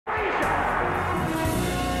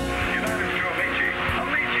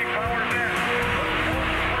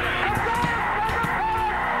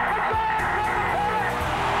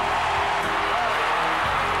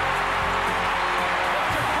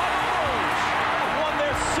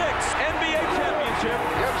championship.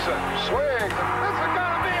 Gibson swings. This is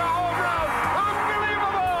going to be a home run.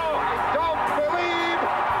 Unbelievable! I don't believe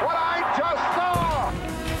what I just saw.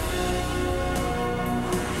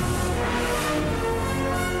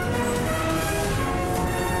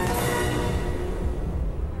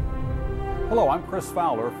 Hello, I'm Chris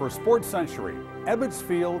Fowler for Sports Century. Ebbets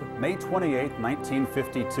Field, May 28,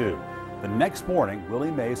 1952. The next morning,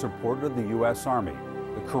 Willie Mays reported to the U.S. Army.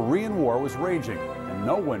 The Korean War was raging, and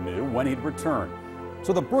no one knew when he'd return.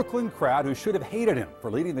 So the Brooklyn crowd, who should have hated him for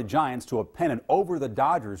leading the Giants to a pennant over the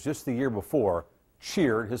Dodgers just the year before,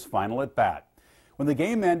 cheered his final at-bat. When the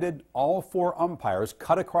game ended, all four umpires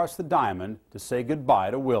cut across the diamond to say goodbye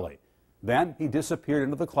to Willie. Then he disappeared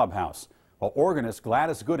into the clubhouse, while organist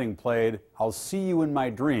Gladys Gooding played "I'll See You in My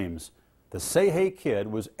Dreams." The Say Hey Kid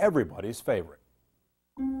was everybody's favorite.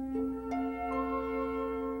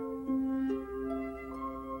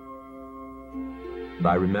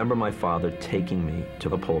 I remember my father taking me to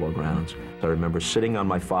the Polo Grounds. I remember sitting on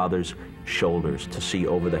my father's shoulders to see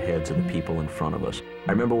over the heads of the people in front of us.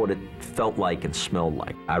 I remember what it felt like and smelled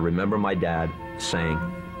like. I remember my dad saying,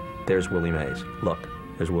 "There's Willie Mays. Look,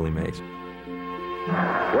 there's Willie Mays."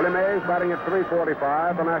 Willie Mays batting at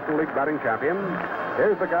 .345, the National League batting champion.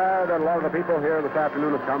 Here's the guy that a lot of the people here this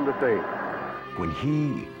afternoon have come to see. When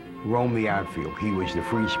he roamed the outfield, he was the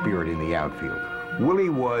free spirit in the outfield. Willie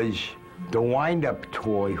was the wind-up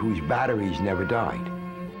toy whose batteries never died.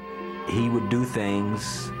 He would do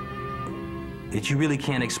things that you really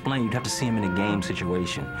can't explain. You'd have to see him in a game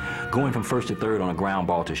situation. Going from first to third on a ground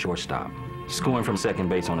ball to shortstop. Scoring from second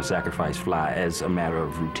base on a sacrifice fly as a matter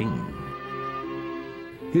of routine.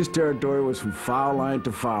 His territory was from foul line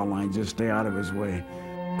to foul line, just stay out of his way.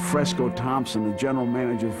 Fresco Thompson, the general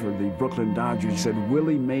manager for the Brooklyn Dodgers, said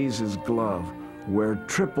Willie Mays' glove, where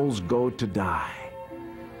triples go to die.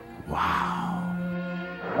 Wow.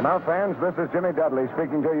 And now, fans, this is Jimmy Dudley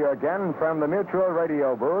speaking to you again from the Mutual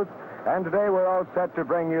Radio booth. And today we're all set to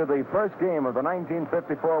bring you the first game of the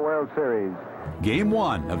 1954 World Series. Game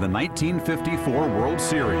 1 of the 1954 World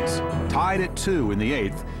Series. Tied at 2 in the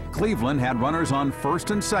 8th, Cleveland had runners on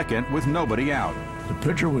first and second with nobody out. The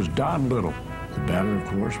pitcher was Don Little. The batter, of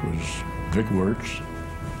course, was Vic Wirtz.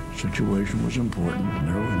 Situation was important, and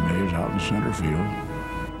there was Mays out in center field.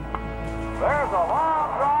 There's a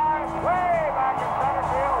long drive way back in center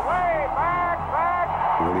field, way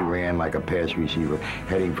back. Willie ran like a pass receiver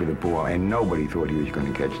heading for the ball, and nobody thought he was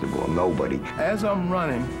going to catch the ball. Nobody. As I'm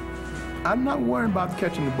running, I'm not worrying about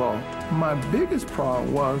catching the ball. My biggest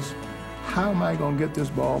problem was, how am I going to get this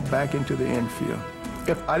ball back into the infield?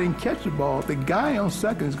 If I didn't catch the ball, the guy on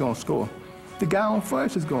second is going to score. The guy on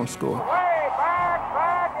first is going to score. Way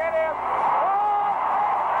back,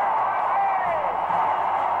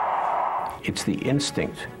 it is. It's the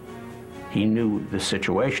instinct. He knew the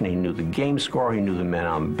situation, he knew the game score, he knew the men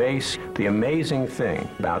on base. The amazing thing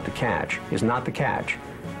about the catch is not the catch.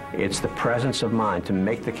 It's the presence of mind to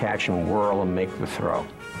make the catch and whirl and make the throw.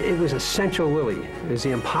 It was essential Willie. It was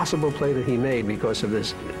the impossible play that he made because of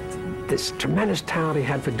this tremendous talent he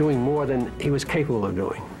had for doing more than he was capable of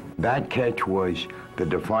doing. That catch was the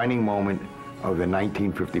defining moment of the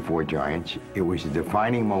 1954 Giants. It was the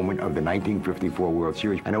defining moment of the 1954 World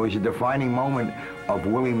Series. And it was a defining moment of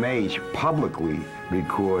Willie Mays publicly,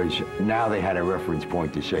 because now they had a reference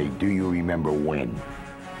point to say, do you remember when?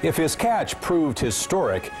 If his catch proved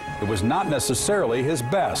historic, it was not necessarily his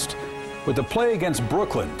best. With the play against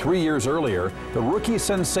Brooklyn 3 years earlier, the rookie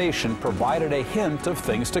sensation provided a hint of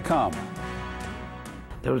things to come.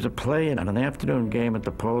 There was a play in an afternoon game at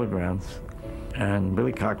the Polo Grounds, and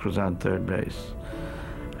Billy Cox was on third base.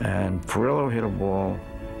 And Furillo hit a ball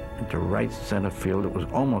into right center field. It was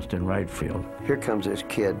almost in right field. Here comes this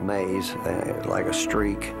kid, Mays, like a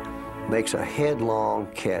streak, makes a headlong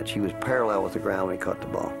catch. He was parallel with the ground when he caught the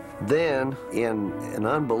ball. Then, in an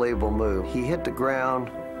unbelievable move, he hit the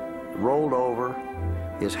ground, rolled over,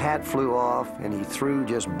 his hat flew off, and he threw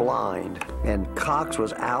just blind. And Cox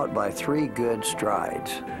was out by 3 good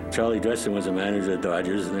strides. Charlie Dresden was the manager of the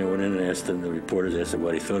Dodgers, and they went in and asked him, the reporters asked him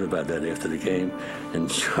what he thought about that after the game. And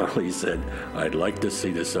Charlie said, "I'd like to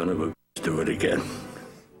see the son of a do it again."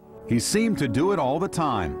 He seemed to do it all the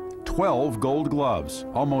time. 12 Gold Gloves,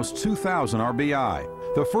 almost 2,000 RBI.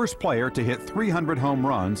 The first player to hit 300 home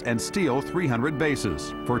runs and steal 300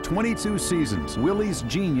 bases. For 22 seasons, Willie's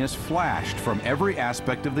genius flashed from every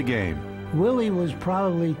aspect of the game. Willie was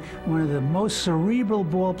probably one of the most cerebral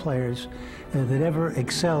ball players that ever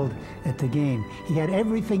excelled at the game. He had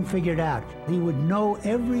everything figured out. He would know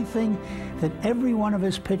everything that every one of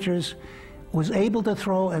his pitchers was able to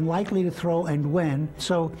throw and likely to throw and when.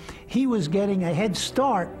 So he was getting a head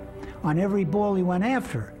start on every ball he went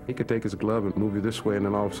after. He could take his glove and move you this way and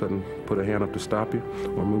then all of a sudden put a hand up to stop you,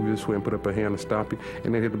 or move you this way and put up a hand to stop you,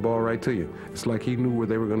 and then hit the ball right to you. It's like he knew where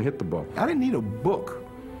they were going to hit the ball. I didn't need a book.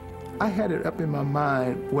 I had it up in my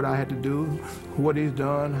mind what I had to do, what he's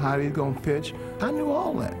done, how he's going to pitch. I knew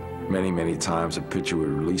all that. Many times a pitcher would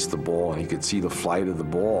release the ball and he could see the flight of the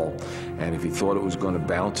ball, and if he thought it was going to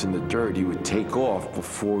bounce in the dirt, he would take off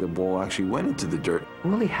before the ball actually went into the dirt.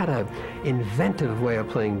 Willie had an inventive way of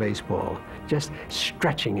playing baseball, just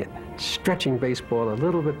stretching baseball a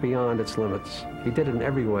little bit beyond its limits. He did it in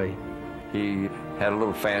every way. He had a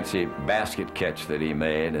little fancy basket catch that he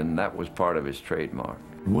made, and that was part of his trademark.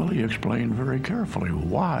 Willie explained very carefully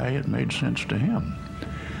why it made sense to him.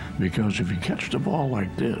 Because if you catch the ball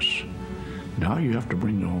like this, now you have to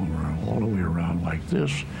bring the ball all the way around like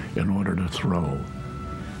this in order to throw.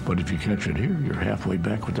 But if you catch it here, you're halfway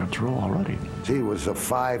back with that throw already. He was a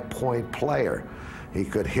 5-point player. He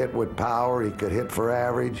could hit with power, he could hit for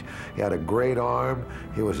average, he had a great arm,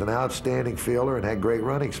 he was an outstanding fielder and had great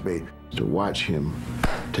running speed. To watch him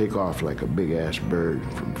take off like a big-ass bird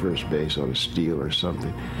from first base on a steal or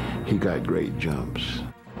something, he got great jumps.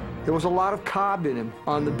 There was a lot of Cobb in him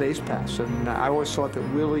on the base pass, and I always thought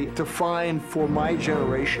that Willie defined for my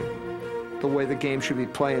generation the way the game should be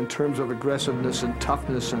played in terms of aggressiveness and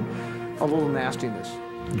toughness and a little nastiness.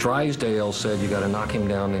 Drysdale said you got to knock him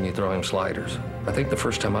down and you throw him sliders. I think the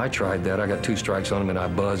first time I tried that, I got 2 strikes on him and I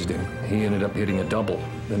buzzed him. He ended up hitting a double.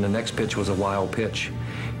 Then the next pitch was a wild pitch.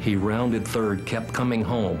 He rounded third, kept coming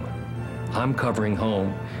home. I'm covering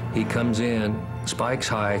home. He comes in, spikes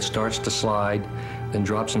high, starts to slide, then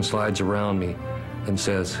drops and slides around me and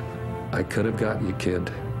says, "I could have got you, kid.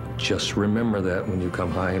 Just remember that when you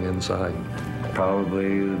come high and inside."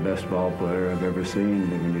 Probably the best ball player I've ever seen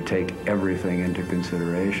when you take everything into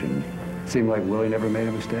consideration. It seemed like Willie never made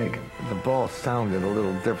a mistake. The ball sounded a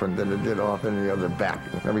little different than it did off any other bat.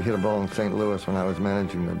 I never hit a ball in St. Louis when I was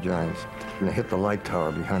managing the Giants. And I hit the light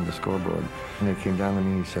tower behind the scoreboard. And he came down to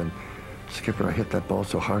me and he said, "Skipper, I hit that ball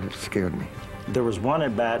so hard it scared me." There was one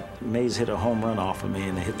at bat, Mays hit a home run off of me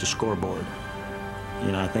and it hit the scoreboard.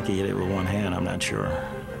 You know, I think he hit it with one hand, I'm not sure.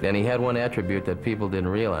 And he had one attribute that people didn't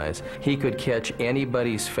realize. He could catch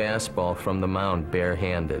anybody's fastball from the mound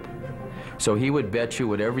barehanded. So he would bet you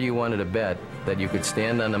whatever you wanted to bet, that you could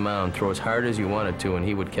stand on the mound, throw as hard as you wanted to, and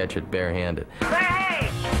he would catch it barehanded.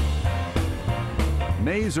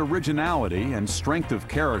 Mays' originality and strength of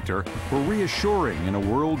character were reassuring in a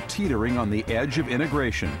world teetering on the edge of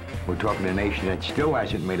integration. We're talking a nation that still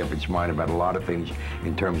hasn't made up its mind about a lot of things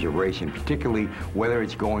in terms of race, and particularly whether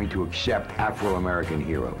it's going to accept Afro-American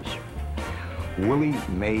heroes. Willie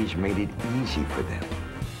Mays made it easy for them.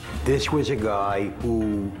 This was a guy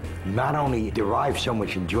who not only derived so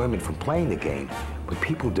much enjoyment from playing the game, but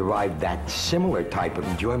people derived that similar type of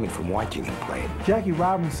enjoyment from watching him play it. Jackie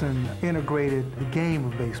Robinson integrated the game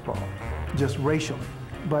of baseball, just racially.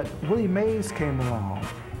 But Willie Mays came along,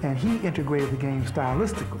 and he integrated the game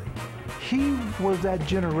stylistically. He was that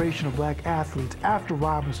generation of black athletes after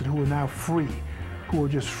Robinson who were now free, who were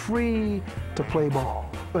just free to play ball.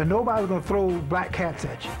 And nobody was going to throw black cats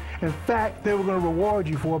at you. In fact, they were going to reward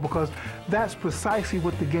you for it because that's precisely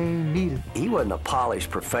what the game needed. He wasn't a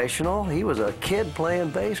polished professional. He was a kid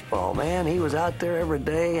playing baseball, man. He was out there every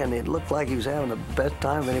day, and it looked like he was having the best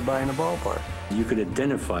time of anybody in the ballpark. You could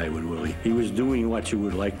identify with Willie. He was doing what you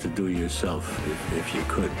would like to do yourself if you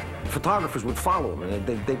could. Photographers would follow him,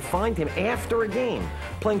 and they'd find him after a game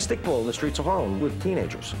playing stickball in the streets of Harlem with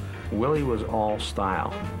teenagers. Willie was all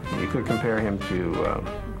style. You could compare him to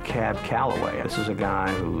Cab Calloway. This is a guy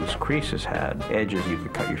whose creases had edges you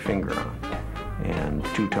could cut your finger on, and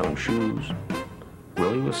two-tone shoes.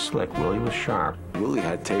 Willie was slick. Willie was sharp. Willie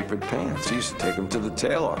had tapered pants. He used to take them to the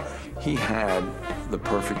tailor. He had the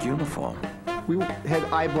perfect uniform. We had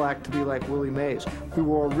eye black to be like Willie Mays. We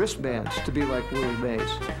wore wristbands to be like Willie Mays.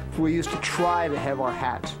 We used to try to have our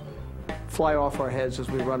hats fly off our heads as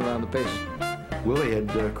we run around the base. Willie had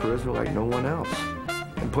charisma like no one else.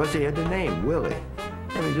 And plus he had the name, Willie.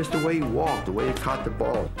 I mean, just the way he walked, the way he caught the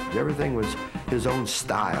ball. Everything was his own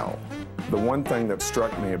style. The one thing that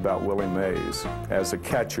struck me about Willie Mays as a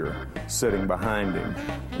catcher sitting behind him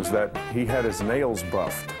was that he had his nails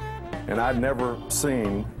buffed. And I'd never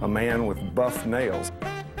seen a man with buff nails.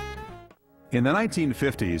 In the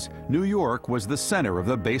 1950s, New York was the center of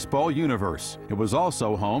the baseball universe. It was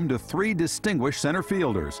also home to 3 distinguished center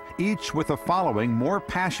fielders, each with a following more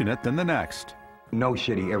passionate than the next. No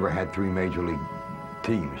city ever had 3 major league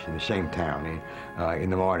teams in the same town in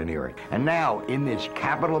the modern era. And now, in this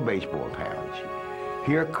capital of baseball towns,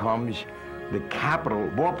 here comes the capital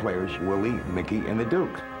ball players, Willie, Mickey, and the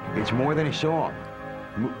Duke. It's more than a song.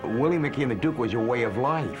 Willie McKee and the Duke was a way of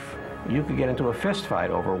life. You could get into a fist fight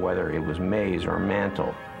over whether it was Mays or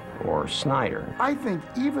Mantle or Snyder. I think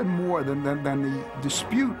even more than the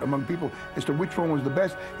dispute among people as to which one was the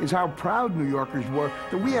best is how proud New Yorkers were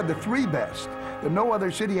that we had the three best, that no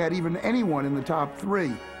other city had even anyone in the top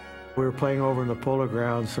three. We were playing over in the Polo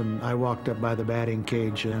Grounds, and I walked up by the batting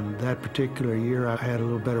cage, and that particular year I had a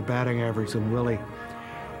little better batting average than Willie.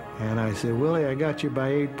 And I said, Willie, I got you by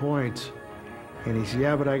 8 points. And he said,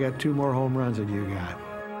 yeah, but I got 2 more home runs than you got.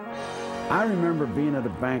 I remember being at a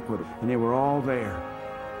banquet, and they were all there.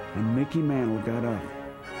 And Mickey Mantle got up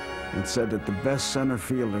and said that the best center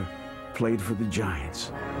fielder played for the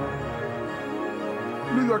Giants.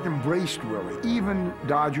 New York embraced Willie. Even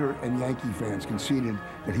Dodger and Yankee fans conceded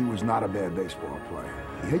that he was not a bad baseball player.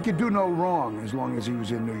 He could do no wrong as long as he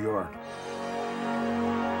was in New York.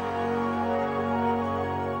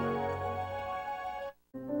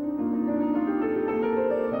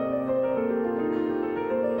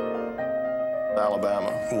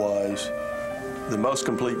 Alabama was the most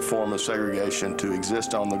complete form of segregation to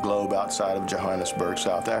exist on the globe outside of Johannesburg,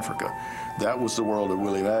 South Africa. That was the world of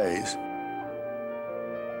Willie Mays.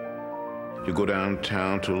 You go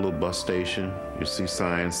downtown to a little bus station, you see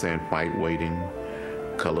signs saying white waiting,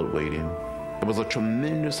 colored waiting. There was a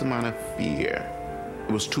tremendous amount of fear.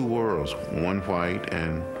 It was 2 worlds, one white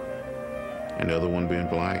and the other one being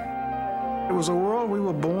black. It was a world we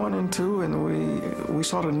were born into, and we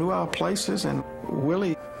sort of knew our places, and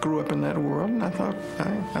Willie grew up in that world, and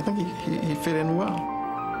I think he fit in well.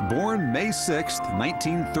 Born May 6,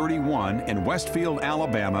 1931 in Westfield,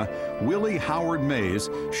 Alabama, Willie Howard Mays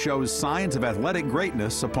shows signs of athletic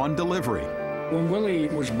greatness upon delivery. When Willie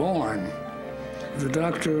was born, the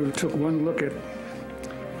doctor took one look at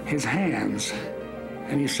his hands,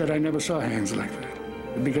 and he said, I never saw hands like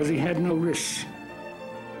that, because he had no wrists.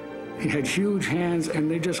 He had huge hands, and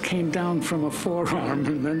they just came down from a forearm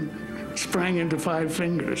and then sprang into 5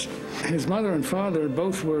 fingers. His mother and father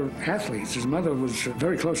both were athletes. His mother was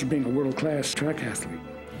very close to being a world-class track athlete.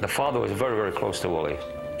 The father was very, very close to Willie.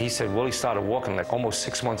 He said Willie started walking like almost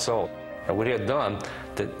 6 months old. And what he had done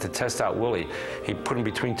to test out Willie, he put him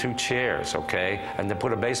between 2 chairs, okay? And then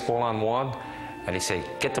put a baseball on one, and he said,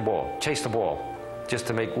 get the ball, chase the ball, just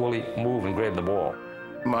to make Willie move and grab the ball.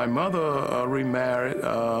 My mother remarried,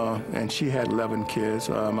 and she had 11 kids.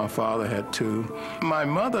 My father had 2. My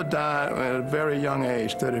mother died at a very young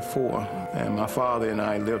age, 34, and my father and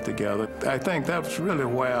I lived together. I think that's really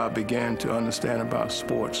where I began to understand about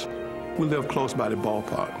sports. We lived close by the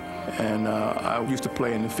ballpark, and I used to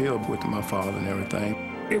play in the field with my father and everything.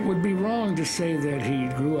 It would be wrong to say that he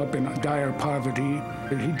grew up in dire poverty.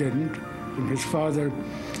 He didn't. His father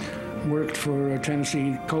worked for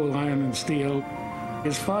Tennessee Coal, Iron, and Steel.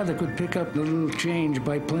 His father could pick up a little change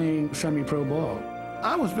by playing semi-pro ball.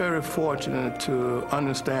 I was very fortunate to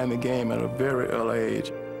understand the game at a very early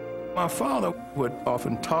age. My father would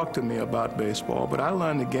often talk to me about baseball, but I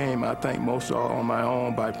learned the game, I think, most on my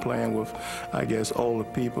own by playing with, I guess, older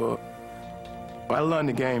people. I learned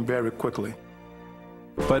the game very quickly.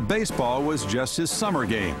 But baseball was just his summer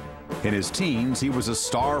game. In his teens, he was a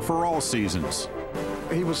star for all seasons.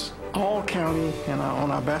 He was all-county and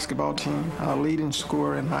on our basketball team, our leading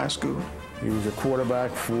scorer in high school. He was a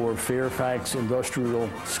quarterback for Fairfax Industrial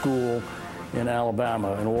School in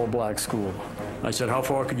Alabama, an all-black school. I said, how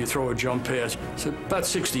far could you throw a jump pass? I said, about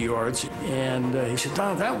 60 yards. And he said,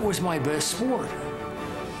 Don, that was my best sport.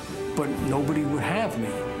 But nobody would have me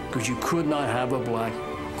because you could not have a black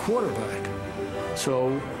quarterback.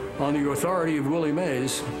 So on the authority of Willie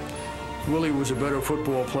Mays, Willie was a better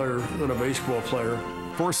football player than a baseball player.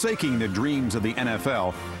 Forsaking the dreams of the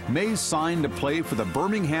NFL, Mays signed to play for the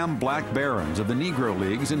Birmingham Black Barons of the Negro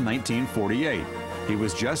Leagues in 1948. He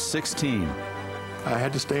was just 16. I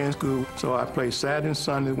had to stay in school, so I played Saturday and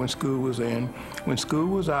Sunday when school was in. When school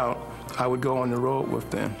was out, I would go on the road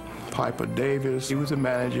with them. Piper Davis, he was the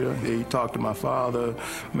manager. He talked to my father,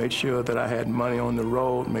 made sure that I had money on the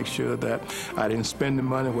road, make sure that I didn't spend the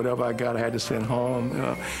money. Whatever I got, I had to send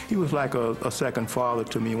home. He was like a second father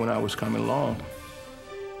to me when I was coming along.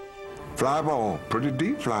 Fly ball, pretty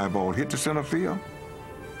deep fly ball, hit the center field.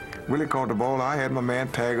 Willie caught the ball. I had my man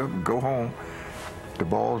tag up and go home. The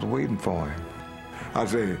ball was waiting for him. I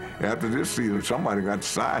said, after this season, somebody got to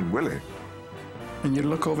sign Willie. And you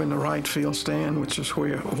look over in the right field stand, which is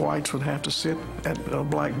where whites would have to sit at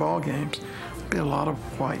black ball games. There'd be a lot of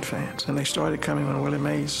white fans, and they started coming when Willie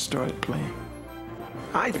Mays started playing.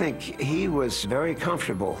 I think he was very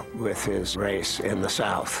comfortable with his race in the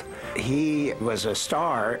South. He was a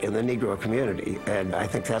star in the Negro community, and I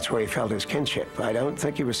think that's where he felt his kinship. I don't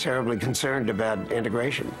think he was terribly concerned about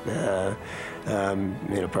integration,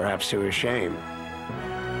 perhaps to his shame.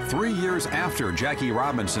 3 years after Jackie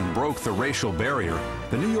Robinson broke the racial barrier,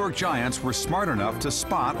 the New York Giants were smart enough to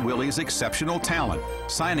spot Willie's exceptional talent,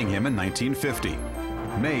 signing him in 1950.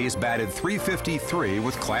 Mays batted .353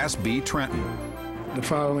 with Class B Trenton. The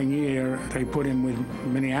following year, they put him with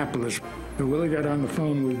Minneapolis. Willie got on the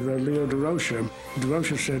phone with Leo DeRocha.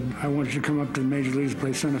 DeRocha said, I want you to come up to the major leagues and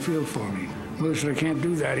play center field for me. Willie said, I can't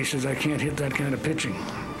do that. He says, I can't hit that kind of pitching.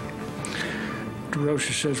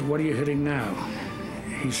 DeRocha says, what are you hitting now?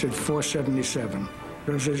 He said, 477.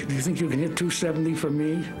 DeRocha says, do you think you can hit 270 for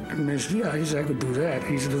me? And I said, yeah, he said, I could do that.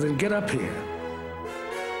 He said, well, then get up here.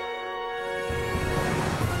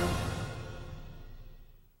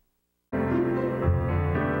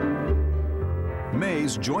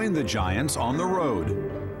 Mays joined the Giants on the road.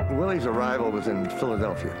 Willie's arrival was in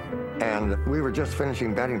Philadelphia, and we were just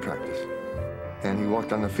finishing batting practice. And he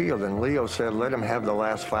walked on the field, and Leo said, let him have the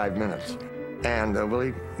last 5 minutes. And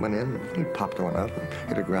Willie went in, he popped one up, and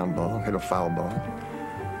hit a ground ball, hit a foul ball.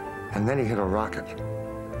 And then he hit a rocket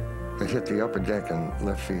that hit the upper deck in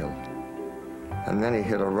left field. And then he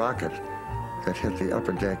hit a rocket that hit the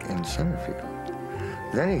upper deck in center field.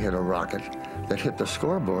 Then he hit a rocket that hit the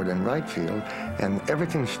scoreboard in right field, and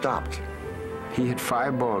everything stopped. He hit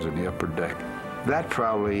 5 balls in the upper deck. That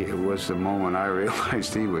probably was the moment I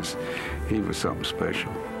realized he was something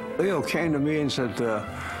special. Leo came to me and said,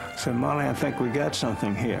 Molly, I think we got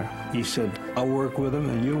something here. He said, I'll work with him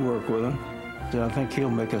and you work with him. I said, I think he'll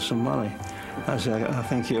make us some money. I said, I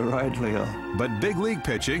think you're right, Leo. But big league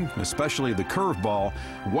pitching, especially the curveball,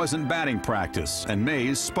 wasn't batting practice, and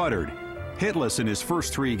Mays sputtered. Hitless in his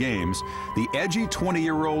first 3 games, the edgy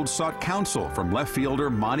 20-year-old sought counsel from left fielder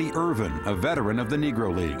Monty Irvin, a veteran of the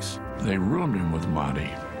Negro Leagues. They ruined him with Monty,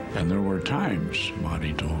 and there were times,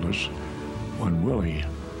 Monty told us, when Willie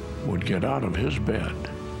would get out of his bed,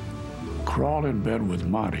 crawl in bed with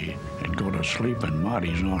Monty, and go to sleep in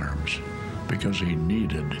Monty's arms because he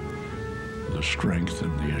needed the strength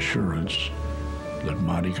and the assurance that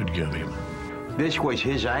Monty could give him. This was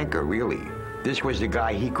his anchor, really. This was the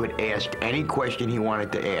guy he could ask any question he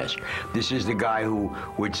wanted to ask. This is the guy who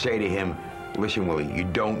would say to him, listen, Willie, you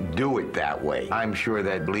don't do it that way. I'm sure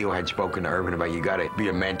that Leo had spoken to Irvin about you got to be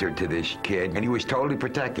a mentor to this kid, and he was totally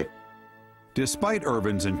protected. Despite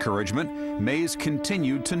Irvin's encouragement, Mays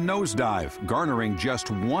continued to nosedive, garnering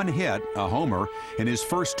just 1 hit, a homer, in his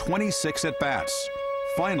first 26 at-bats.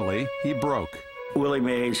 Finally, he broke. Willie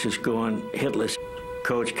Mays is going hitless.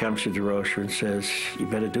 Coach comes to DeRocha and says, you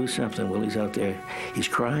better do something. Willie's out there. He's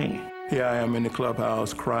crying. Here I am in the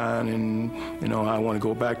clubhouse crying, and, I want to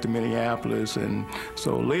go back to Minneapolis. And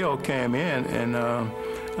so Leo came in, and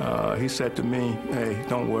he said to me, hey,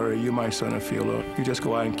 don't worry, you're my center fielder. You just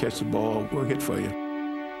go out and catch the ball. We'll hit for you.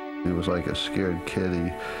 He was like a scared kid.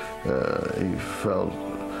 He felt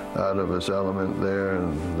out of his element there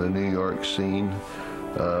in the New York scene.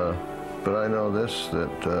 But I know this,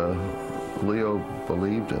 that Leo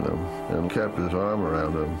believed in him and kept his arm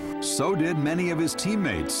around him. So did many of his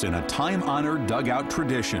teammates in a time-honored dugout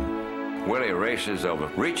tradition. Willie races over,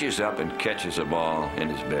 reaches up and catches a ball in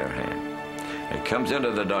his bare hand. And comes into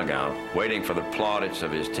the dugout, waiting for the plaudits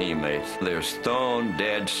of his teammates. They're stone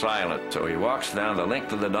dead silent. So he walks down the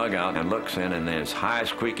length of the dugout and looks in his high,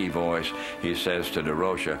 squeaky voice, he says to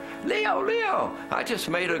DeRocha, Leo, I just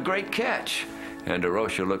made a great catch. And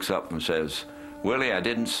DeRocha looks up and says, Willie, I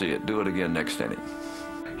didn't see it. Do it again next inning.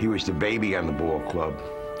 He was the baby on the ball club.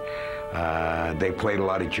 They played a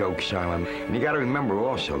lot of jokes on him. And you got to remember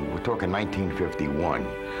also, we're talking 1951,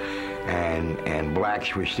 and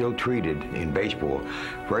blacks were still treated in baseball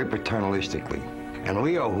very paternalistically. And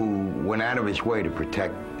Leo, who went out of his way to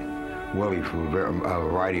protect Willie from a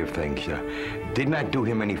variety of things, did not do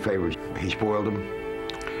him any favors. He spoiled him.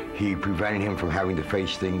 He prevented him from having to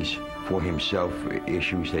face things for himself,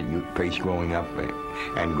 issues that you face growing up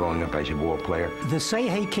and growing up as a ball player. The Say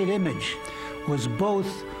Hey Kid image was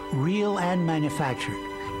both real and manufactured.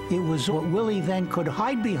 It was what Willie then could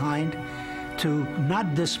hide behind to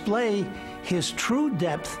not display his true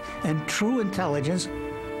depth and true intelligence,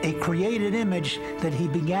 a created image that he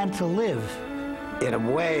began to live In a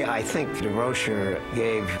way, I think DeRocher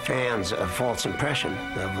gave fans a false impression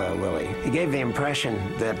of Willie. He gave the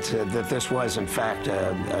impression that this was, in fact,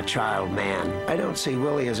 a child man. I don't see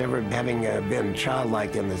Willie as ever having been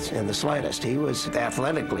childlike in the slightest. He was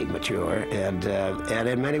athletically mature and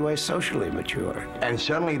in many ways socially mature. And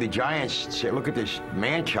suddenly the Giants say, look at this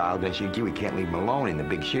man-child, and they say, gee, we can't leave him alone in the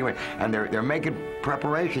big city. And they're making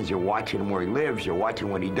preparations. They're watching where he lives. They're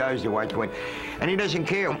watching what he does. They're watching what... And he doesn't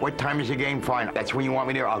care. What time is the game? Fine. That's when you want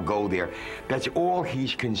me there, I'll go there. That's all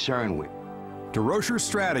he's concerned with. DeRocher's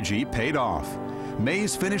strategy paid off.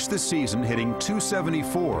 Mays finished the season hitting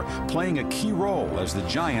 .274, playing a key role as the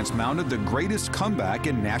Giants mounted the greatest comeback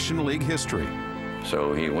in National League history.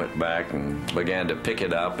 So he went back and began to pick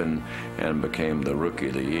it up and became the Rookie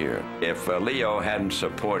of the Year. If Leo hadn't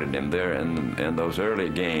supported him there in those early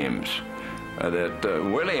games, that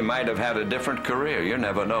Willie might have had a different career. You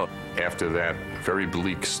never know. After that very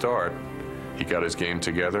bleak start, he got his game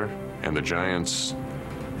together, and the Giants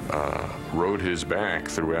rode his back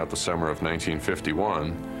throughout the summer of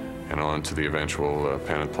 1951 and on to the eventual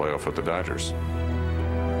pennant playoff with the Dodgers.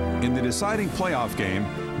 In the deciding playoff game,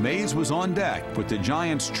 Mays was on deck with the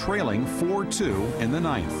Giants trailing 4-2 in the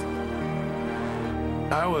ninth.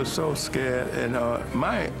 I was so scared, and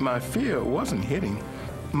my fear wasn't hitting.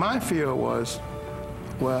 My fear was,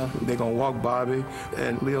 well, they're going to walk Bobby,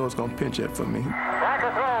 and Leo's going to pinch it for me.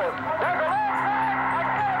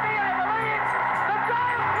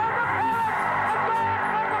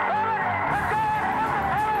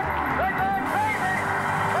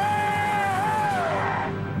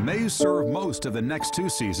 Mays served most of the next two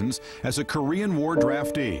seasons as a Korean War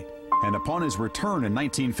draftee, and upon his return in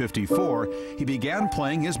 1954, he began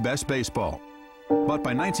playing his best baseball. But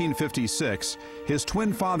by 1956, his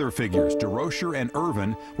twin father figures, DeRocher and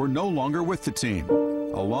Irvin, were no longer with the team.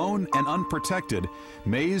 Alone and unprotected,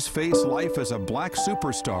 Mays faced life as a black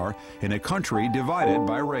superstar in a country divided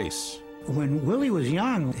by race. When Willie was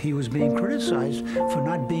young, he was being criticized for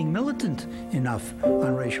not being militant enough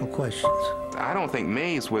on racial questions. I don't think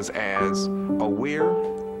Mays was as aware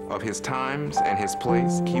of his times and his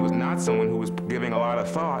place. He was not someone who was giving a lot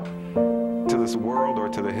of thought to this world or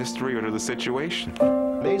to the history or to the situation.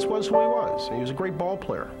 Mays was who he was. He was a great ball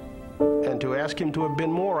player. And to ask him to have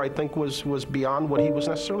been more, I think, was beyond what he was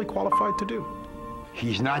necessarily qualified to do.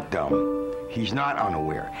 He's not dumb. He's not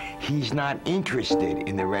unaware. He's not interested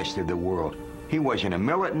in the rest of the world. He wasn't a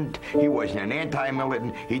militant. He wasn't an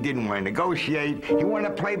anti-militant. He didn't want to negotiate. He wanted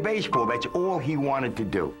to play baseball. That's all he wanted to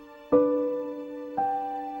do.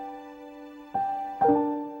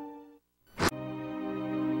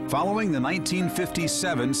 Following the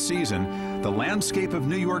 1957 season, the landscape of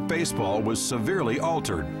New York baseball was severely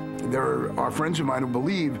altered. There are friends of mine who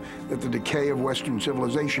believe that the decay of Western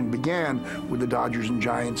civilization began with the Dodgers and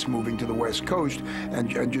Giants moving to the West Coast,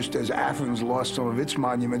 and just as Athens lost some of its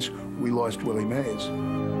monuments, we lost Willie Mays.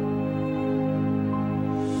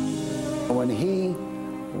 When he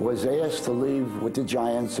was asked to leave with the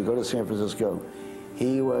Giants to go to San Francisco,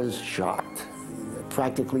 he was shocked,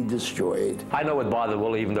 practically destroyed. I know it bothered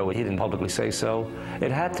Willie, even though he didn't publicly say so.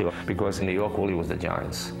 It had to, because in New York, Willie was the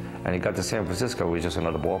Giants. And he got to San Francisco, he was just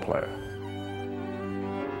another ball player.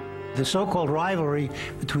 The so-called rivalry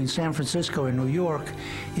between San Francisco and New York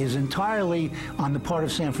is entirely on the part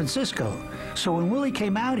of San Francisco. So when Willie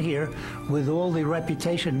came out here with all the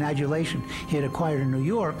reputation and adulation he had acquired in New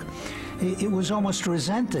York, it was almost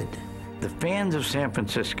resented. The fans of San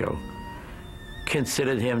Francisco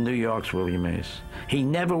considered him New York's Willie Mays. He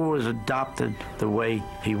never was adopted the way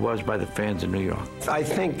he was by the fans in New York. I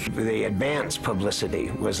think the advanced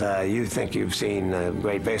publicity was, you think you've seen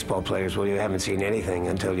great baseball players, well, you haven't seen anything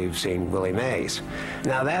until you've seen Willie Mays.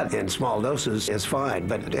 Now that, in small doses, is fine,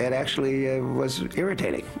 but it actually was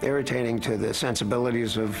irritating to the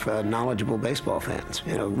sensibilities of knowledgeable baseball fans.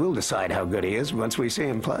 You know, we'll decide how good he is once we see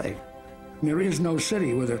him play. There is no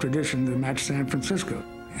city with a tradition to match San Francisco.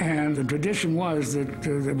 And the tradition was that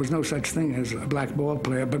there was no such thing as a black ball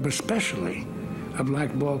player, but especially a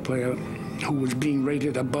black ball player who was being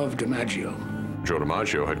rated above DiMaggio. Joe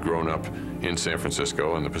DiMaggio had grown up in San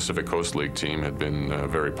Francisco, and the Pacific Coast League team had been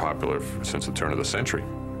very popular since the turn of the century.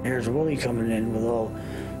 Here's Willie coming in with all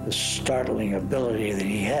the startling ability that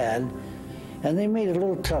he had, and they made it a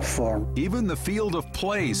little tough for him. Even the field of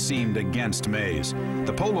play seemed against Mays.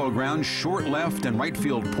 The Polo Grounds' short left and right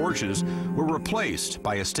field porches were replaced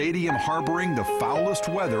by a stadium harboring the foulest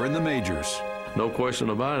weather in the majors. No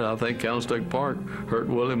question about it, I think Candlestick Park hurt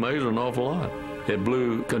Willie Mays an awful lot. It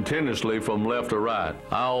blew continuously from left to right.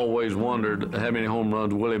 I always wondered how many home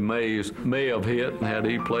runs Willie Mays may have hit had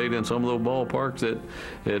he played in some of those ballparks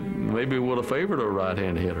that maybe would have favored a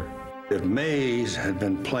right-hand hitter. If Mays had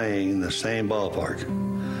been playing in the same ballpark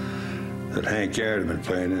that Hank Aaron had been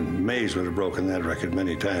playing in, Mays would have broken that record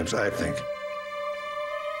many times, I think.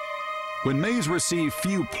 When Mays received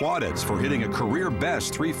few plaudits for hitting a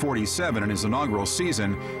career-best .347 in his inaugural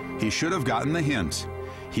season, he should have gotten the hint.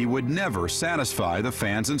 He would never satisfy the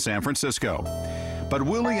fans in San Francisco. But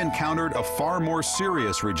Willie encountered a far more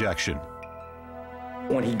serious rejection.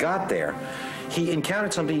 When he got there, he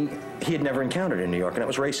encountered something he had never encountered in New York, and that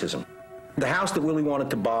was racism. The house that Willie wanted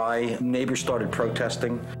to buy, neighbors started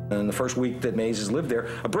protesting, and the first week that Mays has lived there,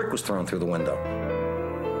 a brick was thrown through the window.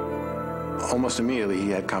 Almost immediately, he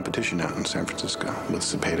had competition out in San Francisco with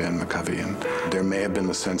Cepeda and McCovey, and there may have been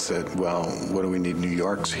the sense that, well, what do we need New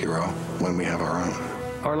York's hero when we have our own?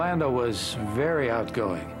 Orlando was very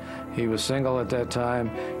outgoing. He was single at that time.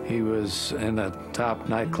 He was in the top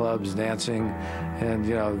nightclubs dancing and,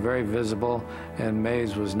 you know, very visible, and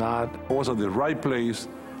Mays was not. I was at the right place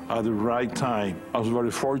at the right time. I was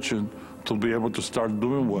very fortunate to be able to start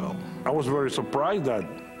doing well. I was very surprised that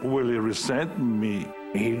Willie resented me.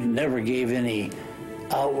 He never gave any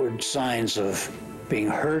outward signs of being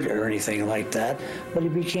hurt or anything like that, but he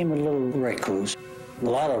became a little recluse. A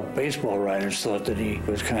lot of baseball writers thought that he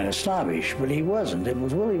was kind of snobbish, but he wasn't. It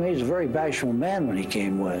was Willie Mays, a very bashful man when he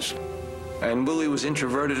came west. And Willie was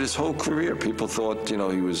introverted his whole career. People thought, you know,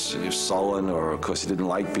 he was sullen or because he didn't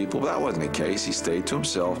like people, but that wasn't the case. He stayed to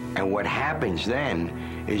himself. And what happens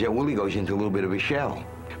then is that Willie goes into a little bit of a shell.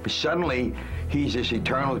 But suddenly, he's this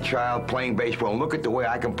eternal child playing baseball. Look at the way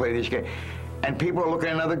I can play this game. And people are looking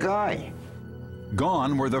at another guy.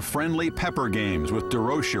 Gone were the friendly pepper games with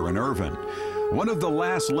DeRocher and Irvin. One of the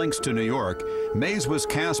last links to New York, Mays was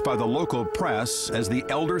cast by the local press as the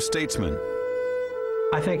elder statesman.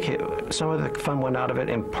 I think some of the fun went out of it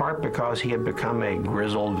in part because he had become a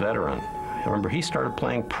grizzled veteran. Remember, he started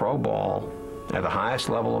playing pro ball at the highest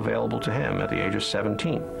level available to him at the age of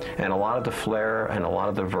 17. And a lot of the flair and a lot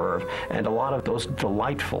of the verve and a lot of those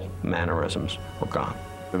delightful mannerisms were gone.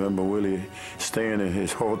 I remember Willie staying in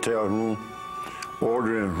his hotel room,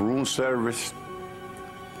 ordering room service,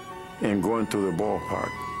 and going to the ballpark.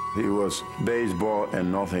 He was baseball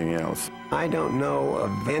and nothing else. I don't know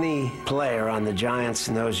of any player on the Giants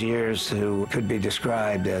in those years who could be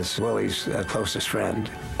described as Willie's closest friend.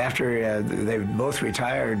 After they both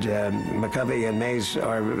retired, McCovey and Mays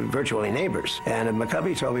are virtually neighbors. And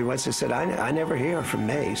McCovey told me once, he said, I never hear from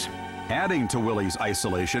Mays. Adding to Willie's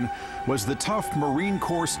isolation was the tough Marine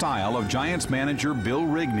Corps style of Giants manager Bill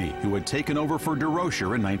Rigney, who had taken over for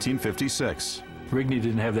DeRocher in 1956. Rigney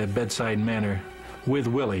didn't have that bedside manner with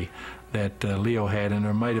Willie that Leo had, and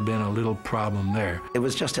there might have been a little problem there. It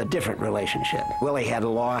was just a different relationship. Willie had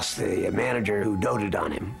lost the manager who doted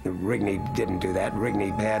on him. Rigney didn't do that.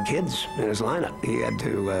 Rigney had kids in his lineup. He had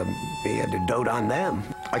to dote on them.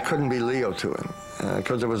 I couldn't be Leo to him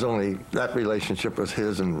because it was only that relationship was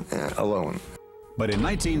his and alone. But in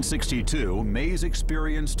 1962, Mays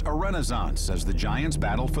experienced a renaissance as the Giants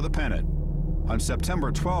battled for the pennant. On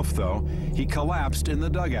September 12th, though, he collapsed in the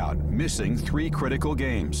dugout, missing 3 critical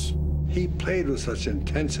games. He played with such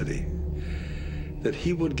intensity that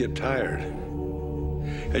he would get tired.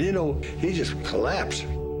 And you know, he just collapsed.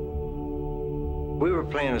 We were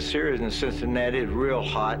playing a series in Cincinnati, it was real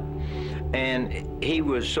hot, and he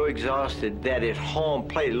was so exhausted that at home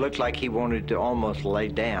plate, it looked like he wanted to almost lay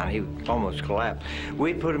down. He almost collapsed.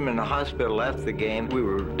 We put him in the hospital after the game. We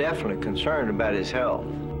were definitely concerned about his health.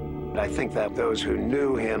 I think that those who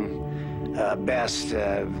knew him best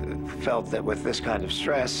felt that with this kind of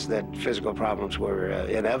stress that physical problems were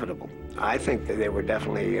inevitable. I think that they were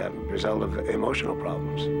definitely a result of emotional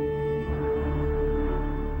problems.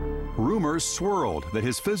 Rumors swirled that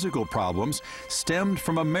his physical problems stemmed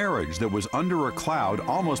from a marriage that was under a cloud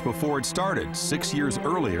almost before it started, 6 years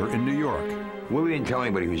earlier in New York. Willie didn't tell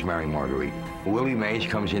anybody he was marrying Marguerite. Willie Mays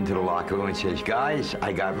comes into the locker room and says, guys,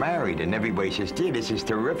 I got married. And everybody says, gee, this is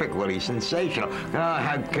terrific, Willie, sensational.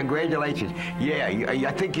 Congratulations. Yeah,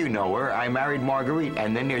 I think you know her. I married Marguerite.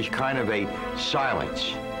 And then there's kind of a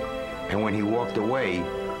silence. And when he walked away,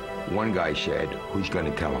 one guy said, who's going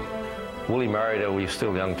to tell him? Willie married her, we were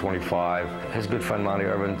still young, 25. His good friend, Monty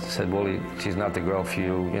Irvin, said, Willie, she's not the girl for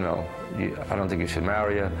you, you know, I don't think you should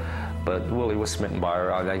marry her. But Willie was smitten by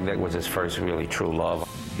her. I think that was his first really true love.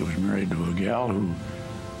 He was married to a gal who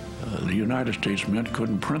the United States Mint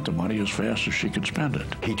couldn't print the money as fast as she could spend it.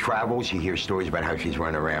 He travels, he hears stories about how she's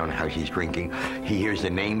running around, how she's drinking. He hears the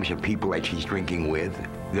names of people that she's drinking with.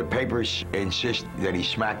 The papers insist that he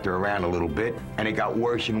smacked her around a little bit, and it got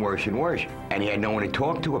worse and worse and worse. And he had no one to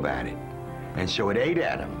talk to about it. And so it ate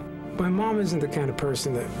at him. My mom isn't the kind of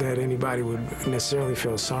person that anybody would necessarily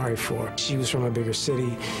feel sorry for. She was from a bigger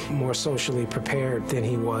city, more socially prepared than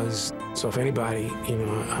he was. So if anybody, you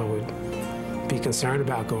know, I would be concerned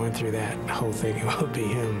about going through that whole thing, it would be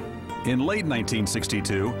him. In late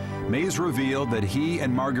 1962, Mays revealed that he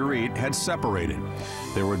and Marguerite had separated.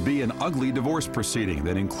 There would be an ugly divorce proceeding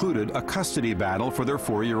that included a custody battle for their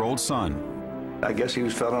 4-year-old son. I guess he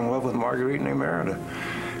fell in love with Marguerite and they married her.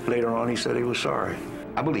 Later on, he said he was sorry.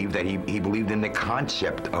 I believe that he believed in the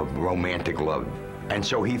concept of romantic love. And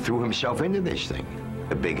so he threw himself into this thing.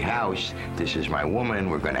 A big house, this is my woman,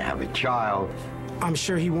 we're going to have a child. I'm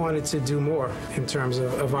sure he wanted to do more in terms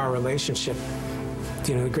of our relationship.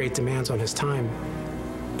 You know, the great demands on his time.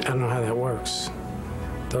 I don't know how that works.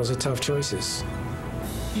 Those are tough choices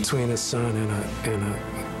between his son and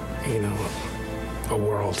a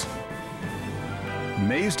world.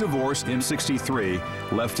 Mays' divorce in '63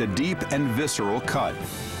 left a deep and visceral cut.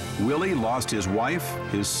 Willie lost his wife,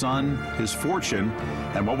 his son, his fortune,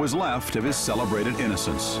 and what was left of his celebrated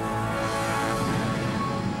innocence.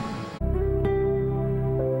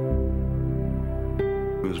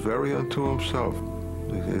 He was very unto himself.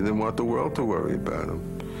 He didn't want the world to worry about him.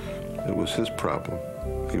 It was his problem.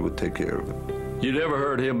 He would take care of it. You never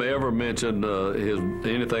heard him ever mention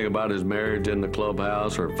anything about his marriage in the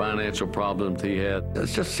clubhouse or financial problems he had. It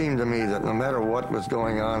just seemed to me that no matter what was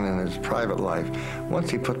going on in his private life, once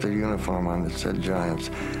he put the uniform on that said Giants,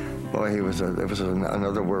 boy, it was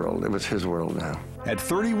another world. It was his world now. At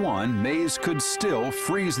 31, Mays could still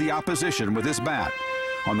freeze the opposition with his bat.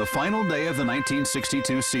 On the final day of the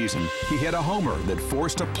 1962 season, he hit a homer that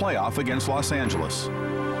forced a playoff against Los Angeles. Here's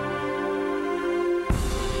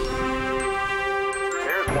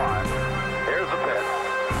one. Here's the pitch.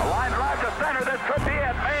 A line drive to center. This could be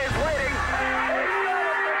it. Mays waiting.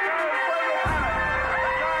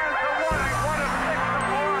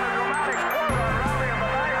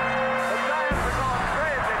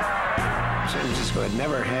 San Francisco had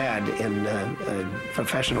never had a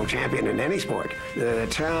professional champion in any sport. The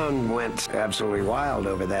town went absolutely wild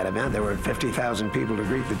over that event. There were 50,000 people to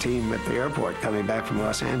greet the team at the airport coming back from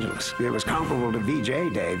Los Angeles. It was comparable to VJ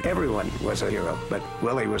Day. Everyone was a hero, but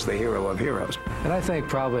Willie was the hero of heroes. And I think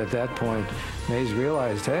probably at that point, Mays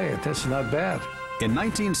realized, hey, this is not bad. In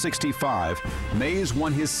 1965, Mays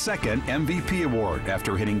won his second MVP award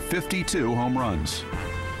after hitting 52 home runs.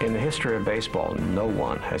 In the history of baseball, no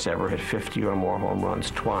one has ever hit 50 or more home runs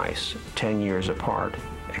twice, 10 years apart,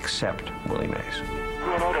 except Willie Mays.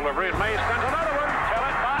 2-0 delivery, and Mays sends another one. Tell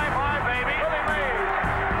it, bye-bye, baby. Willie Mays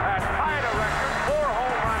has tied a record, 4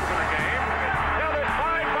 home runs in a game. Tell it,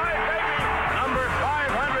 bye-bye, baby. Number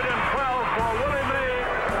 512 for Willie Mays.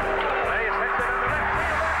 Mays hits it in the left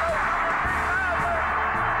field.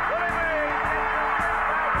 Willie Mays.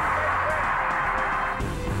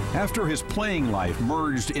 After his playing life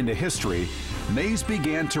merged into history, Mays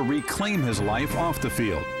began to reclaim his life off the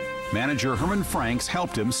field. Manager Herman Franks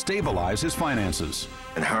helped him stabilize his finances.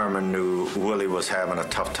 And Herman knew Willie was having a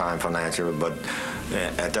tough time financially, but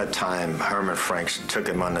at that time, Herman Franks took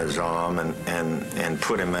him under his arm and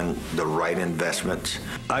put him in the right investments.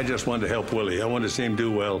 I just wanted to help Willie. I wanted to see him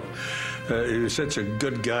do well. He was such a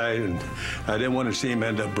good guy, and I didn't want to see him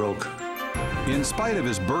end up broke. In spite of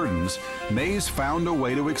his burdens, Mays found a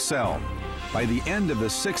way to excel. By the end of the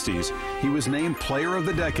 60s, he was named Player of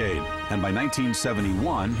the Decade, and by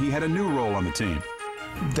 1971, he had a new role on the team.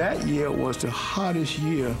 That year was the hottest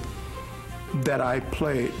year that I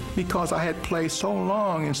played because I had played so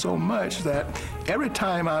long and so much that every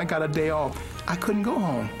time I got a day off, I couldn't go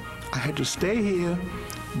home. I had to stay here,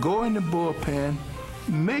 go in the bullpen,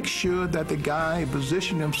 make sure that the guy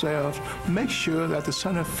positioned himself, make sure that the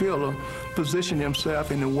center fielder positioned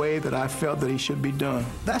himself in the way that I felt that he should be done.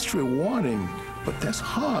 That's rewarding, but that's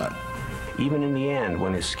hard. Even in the end,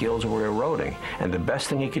 when his skills were eroding, and the best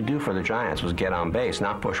thing he could do for the Giants was get on base,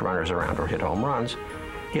 not push runners around or hit home runs,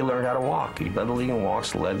 he learned how to walk. He led the league in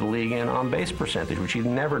walks, led the league in on-base percentage, which he'd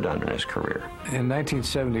never done in his career. In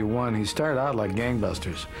 1971, he started out like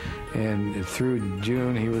gangbusters. And through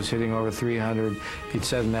June, he was hitting over 300. He'd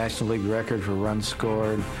set a National League record for runs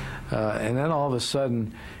scored. And then all of a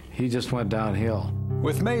sudden, he just went downhill.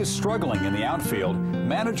 With Mays struggling in the outfield,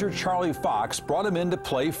 manager Charlie Fox brought him in to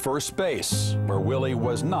play first base, where Willie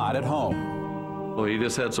was not at home. Well, he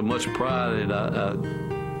just had so much pride, and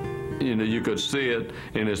you know, you could see it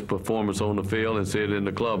in his performance on the field and see it in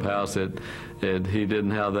the clubhouse that he didn't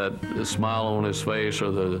have that smile on his face or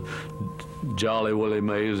the jolly Willie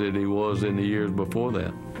Mays that he was in the years before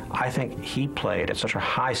that. I think he played at such a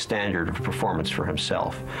high standard of performance for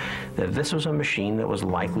himself that this was a machine that was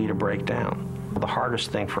likely to break down. The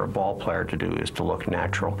hardest thing for a ball player to do is to look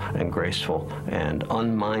natural and graceful and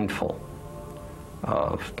unmindful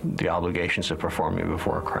of the obligations of performing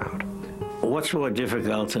before a crowd. What's more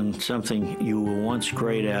difficult than something you were once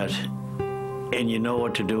great at and you know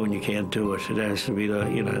what to do and you can't do it? It has to be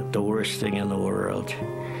the worst thing in the world.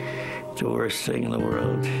 The worst thing in the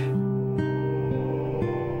world.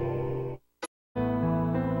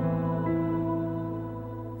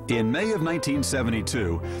 In May of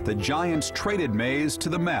 1972, the Giants traded Mays to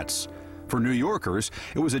the Mets. For New Yorkers,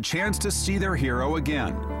 it was a chance to see their hero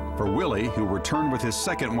again. For Willie, who returned with his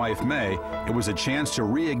second wife, May, it was a chance to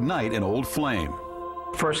reignite an old flame.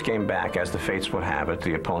 First game back, as the fates would have it,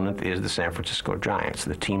 the opponent is the San Francisco Giants,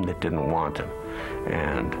 the team that didn't want him.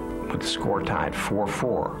 And with the score tied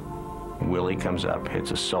 4-4, Willie comes up,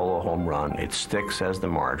 hits a solo home run. It sticks as the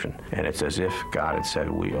margin, and it's as if God had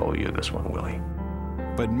said, "We owe you this one, Willie."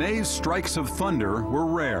 But Mays' strikes of thunder were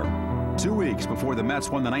rare. 2 weeks before the Mets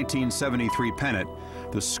won the 1973 pennant,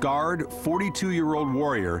 the scarred 42-year-old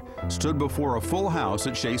Warrior stood before a full house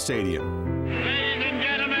at Shea Stadium. Ladies and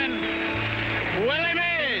gentlemen, Willie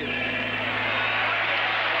Mays.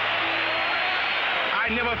 I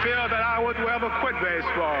never felt that I would ever quit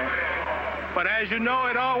baseball. But as you know,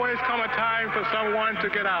 it always comes a time for someone to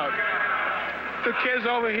get out. The kids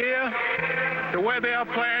over here, the way they are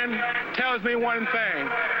playing, tells me one thing.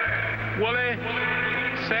 Willie,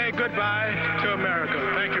 say goodbye to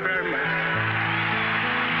America. Thank you very much.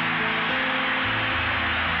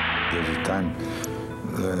 There's a time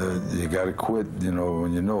you got to quit,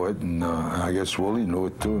 when you know it, and I guess Willie knew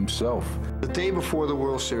it to himself. The day before the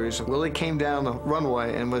World Series, Willie came down the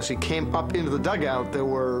runway, and as he came up into the dugout, there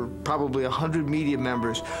were probably 100 media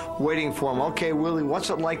members waiting for him. "Okay, Willie, what's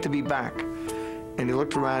it like to be back?" And he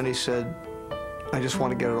looked around and he said, "I just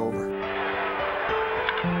want to get it over." There's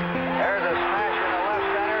a smash in the left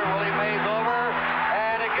center. Willie Mays over,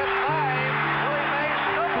 and it gets by. Willie Mays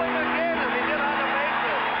stumbling again as he did on the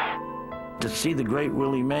bases. To see the great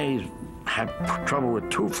Willie Mays have trouble with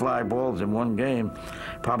 2 fly balls in one game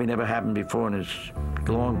probably never happened before in his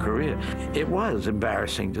long career. It was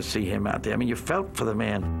embarrassing to see him out there. I mean, you felt for the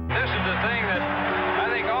man. This is the thing that I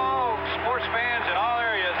think all sports fans in all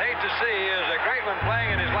areas hate to see, is a great one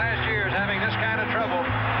playing in his last years having this kind of trouble.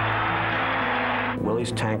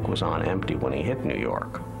 Willie's tank was on empty when he hit New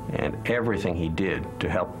York, and everything he did to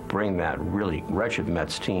help bring that really wretched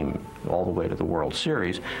Mets team all the way to the World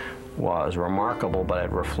Series was remarkable, but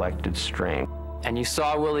it reflected strain. And you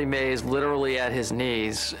saw Willie Mays literally at his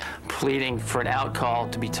knees pleading for an out call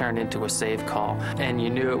to be turned into a save call. And you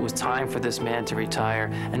knew it was time for this man to retire.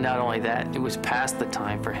 And not only that, it was past the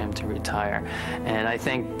time for him to retire. And I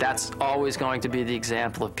think that's always going to be the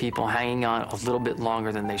example of people hanging on a little bit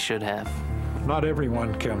longer than they should have. Not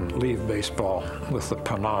everyone can leave baseball with the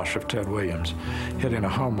panache of Ted Williams, hitting a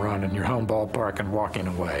home run in your home ballpark and walking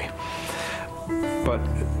away. But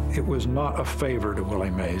it was not a favor to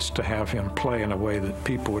Willie Mays to have him play in a way that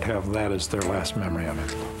people would have that as their last memory of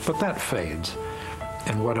it. But that fades,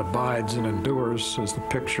 and what abides and endures is the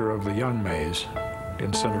picture of the young Mays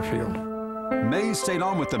in center field. Mays stayed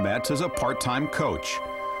on with the Mets as a part-time coach,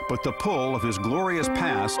 but the pull of his glorious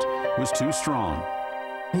past was too strong.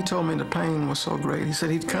 He told me the pain was so great. He said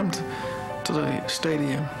he'd come to the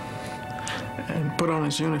stadium and put on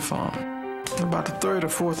his uniform. About the 3rd or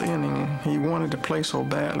 4th inning, he wanted to play so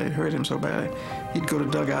badly, it hurt him so badly, he'd go to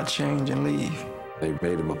dugout change and leave. They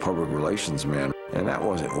made him a public relations man, and that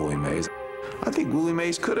wasn't Willie Mays. I think Willie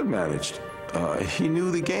Mays could have managed. He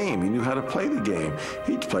knew the game. He knew how to play the game.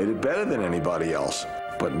 He played it better than anybody else,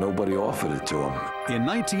 but nobody offered it to him. In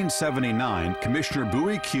 1979, Commissioner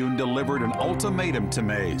Bowie Kuhn delivered an ultimatum to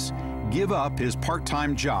Mays. Give up his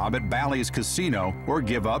part-time job at Bally's Casino or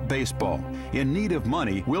give up baseball. In need of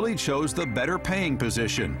money, Willie chose the better-paying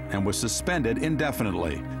position and was suspended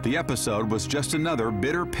indefinitely. The episode was just another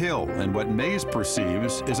bitter pill in what Mays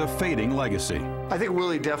perceives is a fading legacy. I think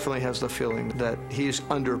Willie definitely has the feeling that he's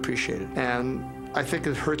underappreciated, and I think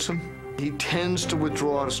it hurts him. He tends to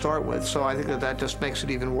withdraw to start with, so I think that just makes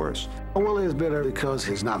it even worse. Willie is bitter because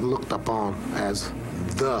he's not looked upon as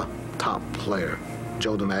the top player.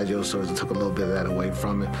 Joe DiMaggio sort of took a little bit of that away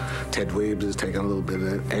from him. Ted Williams has taken a little bit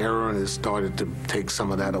of that. Aaron has started to take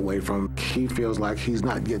some of that away from him. He feels like he's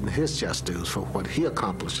not getting his just dues for what he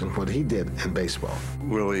accomplished and what he did in baseball.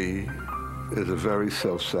 Willie is a very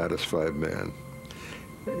self-satisfied man.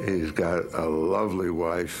 He's got a lovely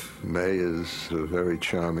wife. May is a very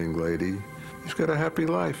charming lady. He's got a happy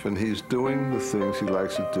life, and he's doing the things he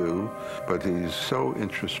likes to do, but he's so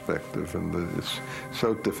introspective, and it's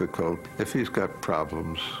so difficult. If he's got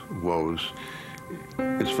problems, woes,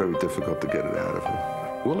 it's very difficult to get it out of him.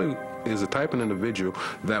 Willie is the type of individual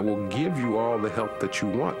that will give you all the help that you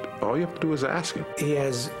want. All you have to do is ask him. He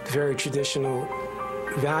has very traditional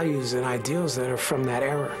values and ideals that are from that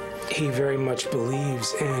era. He very much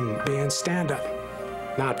believes in being stand-up,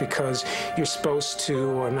 not because you're supposed to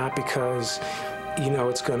or not because, you know,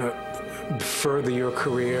 it's going to further your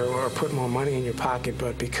career or put more money in your pocket,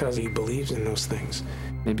 but because he believes in those things.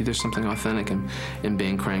 Maybe there's something authentic in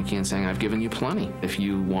being cranky and saying, I've given you plenty. If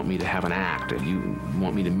you want me to have an act, if you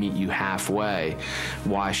want me to meet you halfway,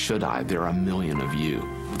 why should I? There are a million of you.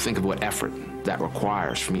 Think of what effort that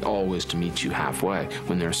requires for me always to meet you halfway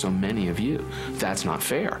when there are so many of you. That's not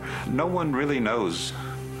fair. No one really knows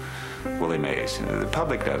Willie Mays. The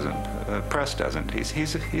public doesn't. The press doesn't.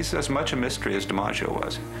 He's as much a mystery as DiMaggio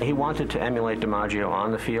was. He wanted to emulate DiMaggio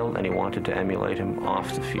on the field, and he wanted to emulate him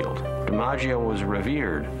off the field. DiMaggio was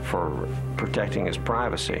revered for protecting his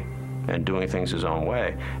privacy and doing things his own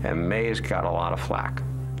way, and Mays got a lot of flack.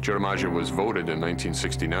 Joe DiMaggio was voted in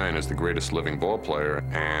 1969 as the greatest living ball player,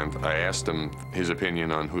 and I asked him his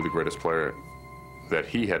opinion on who the greatest player that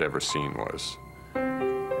he had ever seen was.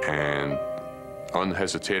 And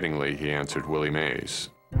unhesitatingly, he answered Willie Mays.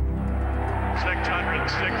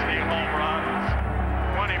 660 home runs,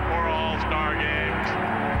 24 All-Star games,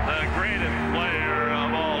 the greatest player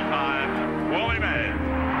of all time, Willie Mays.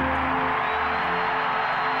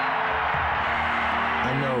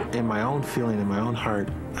 I know in my own feeling, in my own heart,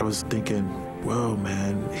 I was thinking, whoa,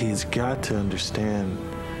 man, he's got to understand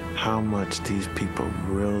how much these people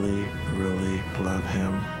really, really love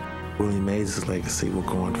him. Willie Mays' legacy will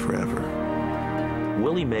go on forever.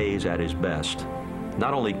 Willie Mays at his best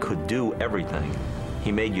not only could do everything,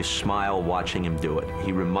 he made you smile watching him do it.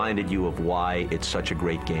 He reminded you of why it's such a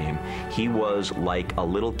great game. He was like a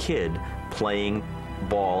little kid playing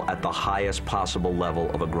ball at the highest possible level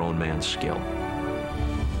of a grown man's skill.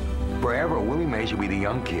 Forever, Willie Mays will be the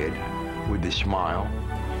young kid with the smile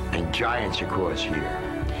and giants across here.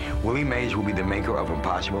 Willie Mays will be the maker of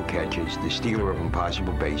impossible catches, the stealer of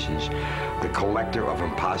impossible bases, the collector of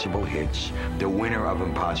impossible hits, the winner of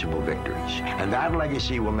impossible victories. And that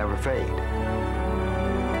legacy will never fade.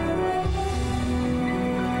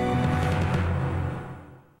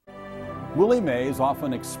 Willie Mays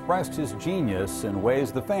often expressed his genius in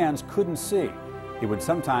ways the fans couldn't see. He would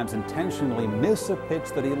sometimes intentionally miss a pitch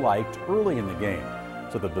that he liked early in the game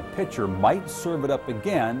so that the pitcher might serve it up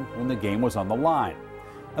again when the game was on the line.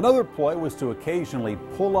 Another ploy was to occasionally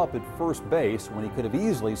pull up at first base when he could have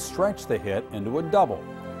easily stretched the hit into a double.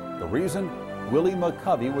 The reason? Willie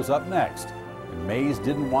McCovey was up next, and Mays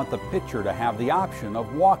didn't want the pitcher to have the option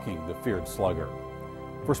of walking the feared slugger.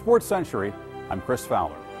 For Sports Century, I'm Chris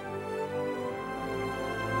Fowler.